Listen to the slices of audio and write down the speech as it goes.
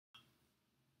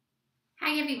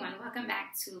Hi everyone, welcome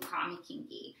back to Call Me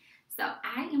Kinky. So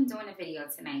I am doing a video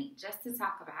tonight just to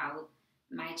talk about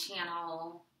my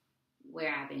channel,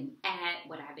 where I've been at,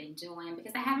 what I've been doing,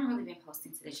 because I haven't really been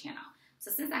posting to the channel.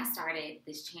 So since I started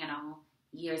this channel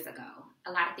years ago,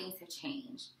 a lot of things have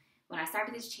changed. When I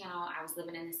started this channel, I was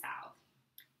living in the South.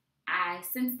 I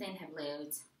since then have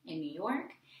lived in New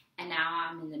York, and now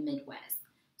I'm in the Midwest.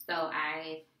 So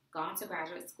I've gone to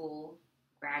graduate school,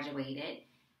 graduated,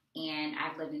 and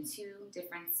I've lived in 2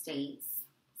 different states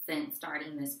since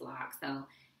starting this blog,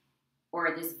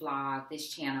 or this vlog, this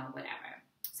channel, whatever.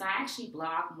 So I actually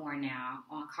blog more now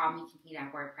on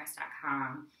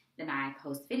callmekinky.wordpress.com than I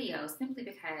post videos, simply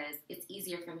because it's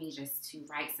easier for me just to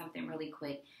write something really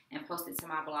quick and post it to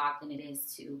my blog than it is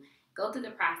to go through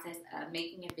the process of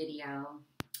making a video,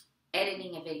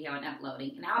 editing a video, and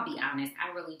uploading. And I'll be honest,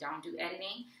 I really don't do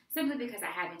editing, simply because I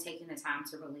haven't taken the time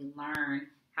to really learn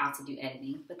how to do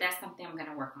editing, but that's something I'm going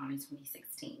to work on in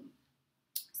 2016.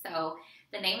 So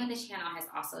the name of the channel has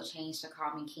also changed to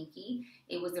Call Me Kinky.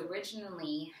 It was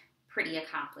originally Pretty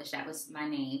Accomplished. That was my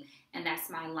name, and that's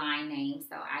my line name,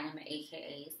 so I am an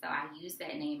AKA, so I used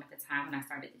that name at the time when I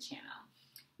started the channel.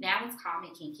 Now it's Call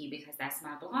Me Kinky because that's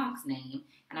my blog's name,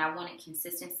 and I wanted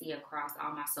consistency across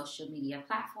all my social media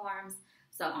platforms.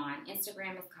 So on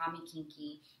Instagram it's Call Me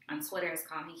Kinky, on Twitter it's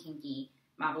Call Me Kinky,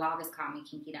 my blog is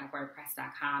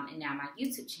callmekinky.wordpress.com, and now my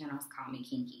YouTube channel is Call Me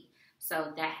Kinky.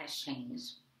 So that has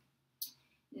changed.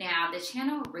 Now, the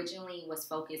channel originally was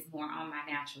focused more on my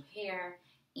natural hair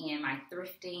and my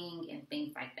thrifting and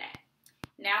things like that.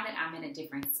 Now that I'm in a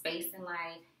different space in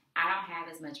life, I don't have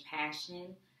as much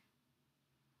passion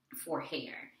for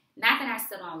hair. Not that I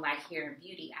still don't like hair and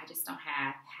beauty, I just don't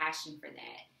have passion for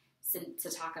that to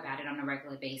talk about it on a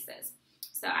regular basis.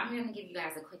 So I'm going to give you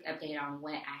guys a quick update on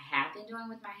what I have been doing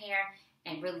with my hair,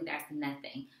 and really that's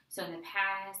nothing. So in the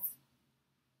past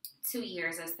 2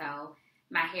 years or so,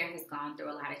 my hair has gone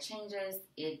through a lot of changes.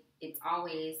 It's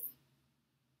always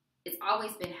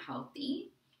been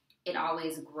healthy. It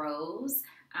always grows,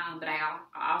 but I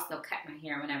also cut my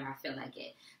hair whenever I feel like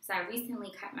it. So I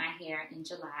recently cut my hair in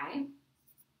July,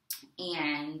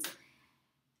 and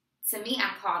to me,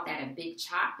 I called that a big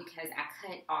chop because I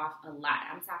cut off a lot.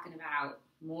 I'm talking about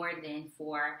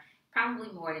probably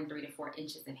more than 3 to 4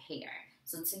 inches of hair.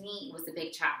 So to me, it was a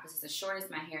big chop. This is the shortest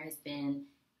my hair has been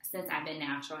since I've been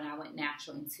natural, and I went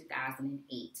natural in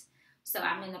 2008. So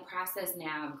I'm in the process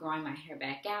now of growing my hair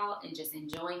back out and just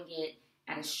enjoying it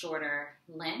at a shorter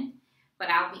length. But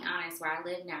I'll be honest, where I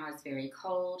live now is very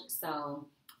cold, so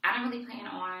I don't really plan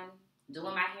on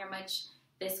doing my hair much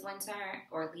this winter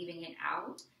or leaving it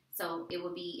out. So it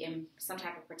will be in some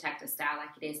type of protective style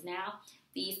like it is now.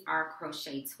 These are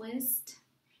crochet twists,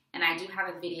 and I do have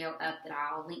a video up that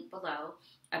I'll link below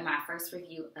of my first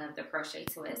review of the crochet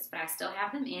twist, but I still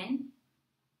have them in.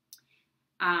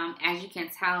 As you can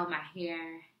tell, my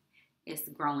hair is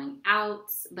growing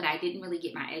out, but I didn't really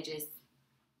get my edges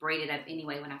braided up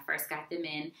anyway when I first got them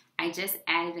in. I just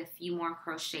added a few more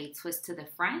crochet twists to the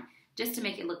front just to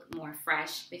make it look more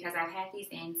fresh, because I've had these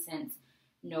in since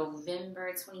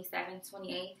November 27th,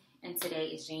 28th, and today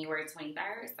is January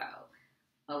 23rd, so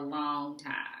a long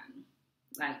time.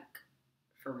 Like,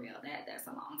 for real, that's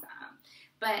a long time.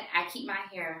 But I keep my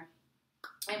hair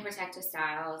in protective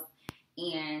styles,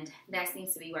 and that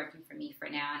seems to be working for me for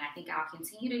now, and I think I'll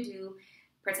continue to do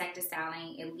protective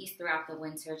styling at least throughout the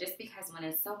winter, just because when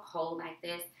it's so cold like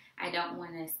this, I don't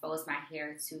want to expose my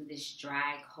hair to this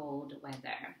dry, cold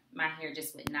weather. My hair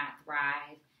just would not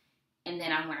thrive. And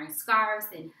then I'm wearing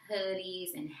scarves and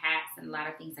hoodies and hats and a lot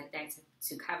of things like that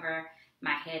to cover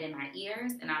my head and my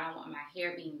ears. And I don't want my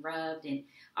hair being rubbed and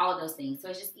all of those things. So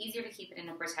it's just easier to keep it in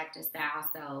a protective style.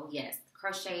 So yes,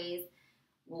 crochets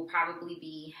will probably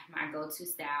be my go-to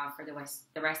style for the rest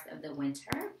of the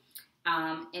winter.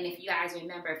 And if you guys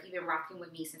remember, if you've been rocking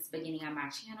with me since the beginning of my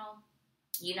channel,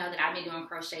 you know that I've been doing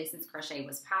crochet since crochet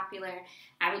was popular.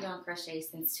 I've been doing crochet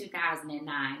since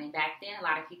 2009. And back then, a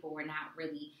lot of people were not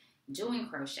really doing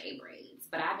crochet braids,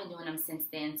 but I've been doing them since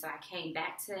then. So I came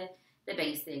back to the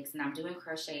basics, and I'm doing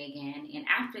crochet again. And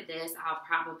after this, I'll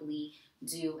probably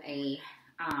do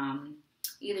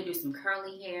either do some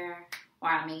curly hair, or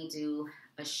I may do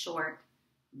a short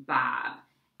bob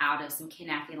out of some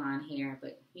Kinafilon hair,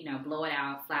 but blow it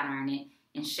out, flat iron it,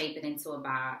 and shape it into a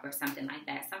bob or something like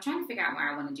that. So I'm trying to figure out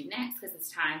where I want to do next, because it's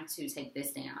time to take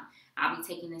this down. I'll be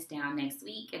taking this down next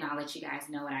week, and I'll let you guys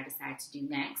know what I decide to do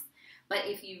next. But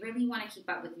if you really want to keep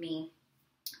up with me,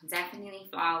 definitely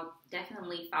follow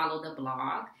the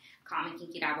blog,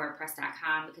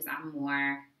 callmekinky.wordpress.com, because I'm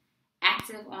more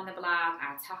active on the blog.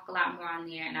 I talk a lot more on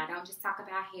there, and I don't just talk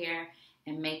about hair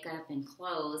and makeup and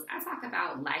clothes. I talk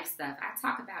about life stuff. I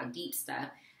talk about deep stuff.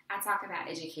 I talk about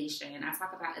education. I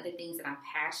talk about other things that I'm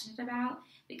passionate about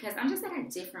because I'm just at a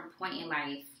different point in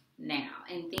life now.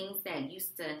 And things that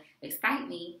used to excite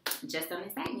me just don't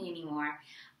excite me anymore.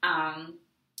 I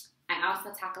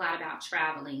also talk a lot about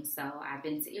traveling. So I've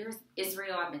been to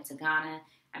Israel. I've been to Ghana.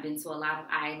 I've been to a lot of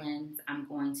islands. I'm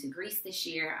going to Greece this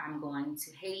year. I'm going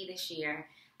to Haiti this year.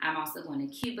 I'm also going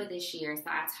to Cuba this year. So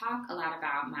I talk a lot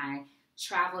about my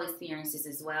travel experiences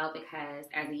as well because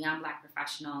as a young Black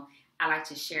professional, I like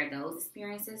to share those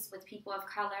experiences with people of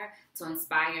color to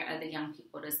inspire other young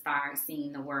people to start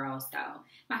seeing the world. So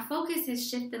my focus has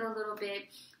shifted a little bit.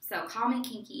 So Call Me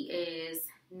Kinky is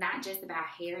not just about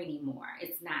hair anymore.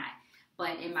 It's not.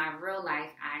 But in my real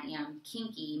life, I am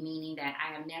kinky, meaning that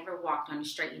I have never walked on a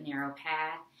straight and narrow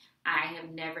path. I have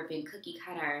never been cookie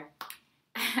cutter.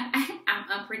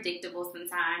 I'm unpredictable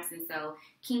sometimes. And so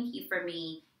kinky for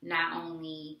me not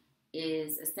only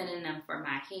is a synonym for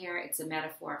my hair, it's a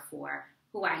metaphor for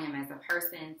who I am as a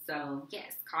person. So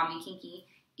yes, Call Me Kinky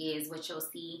is what you'll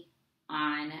see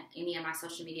on any of my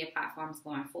social media platforms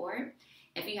going forward.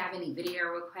 If you have any video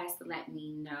requests, let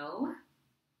me know.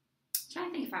 I'm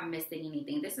trying to think if I'm missing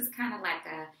anything. This is kind of like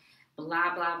a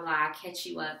blah, blah, blah, catch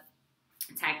you up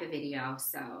type of video.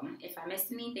 So if I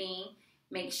missed anything,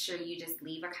 make sure you just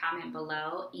leave a comment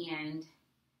below. And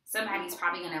somebody's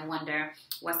probably going to wonder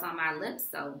what's on my lips.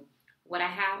 So what I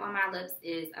have on my lips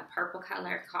is a purple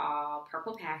color called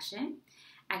Purple Passion.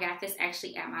 I got this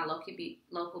actually at my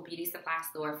local beauty supply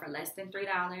store for less than $3.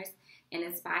 And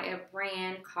it's by a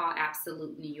brand called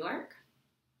Absolute New York.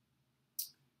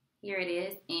 Here it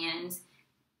is. And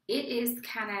it is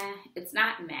it's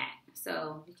not matte.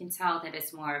 So you can tell that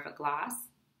it's more of a gloss.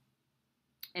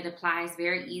 It applies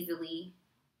very easily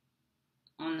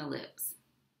on the lips.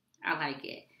 I like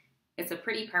it. It's a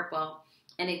pretty purple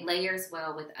and it layers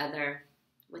well with other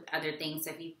things.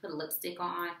 So if you put a lipstick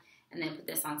on and then put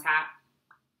this on top,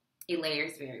 it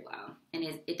layers very well. And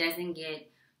it doesn't get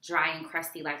dry and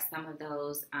crusty like some of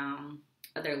those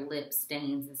other lip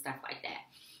stains and stuff like that.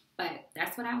 But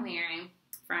that's what I'm wearing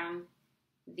from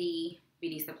the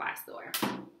beauty supply store.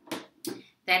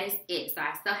 That is it. So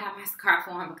I still have my scarf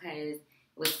on because it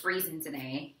was freezing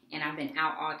today and I've been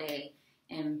out all day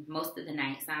and most of the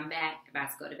night. So I'm back,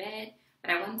 about to go to bed.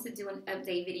 But I wanted to do an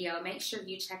update video. Make sure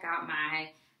you check out my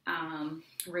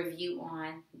review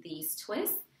on these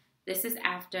twists. This is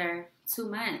after 2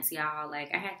 months, y'all.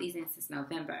 Like, I had these in since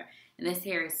November. And this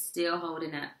hair is still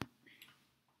holding up.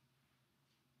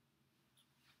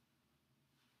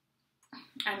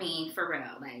 I mean, for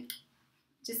real. Like,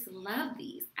 just love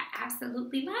these. I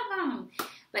absolutely love them.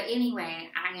 But anyway,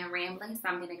 I am rambling, so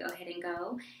I'm going to go ahead and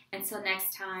go. Until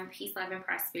next time, peace, love, and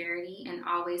prosperity. And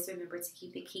always remember to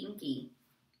keep it kinky.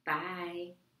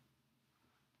 Bye.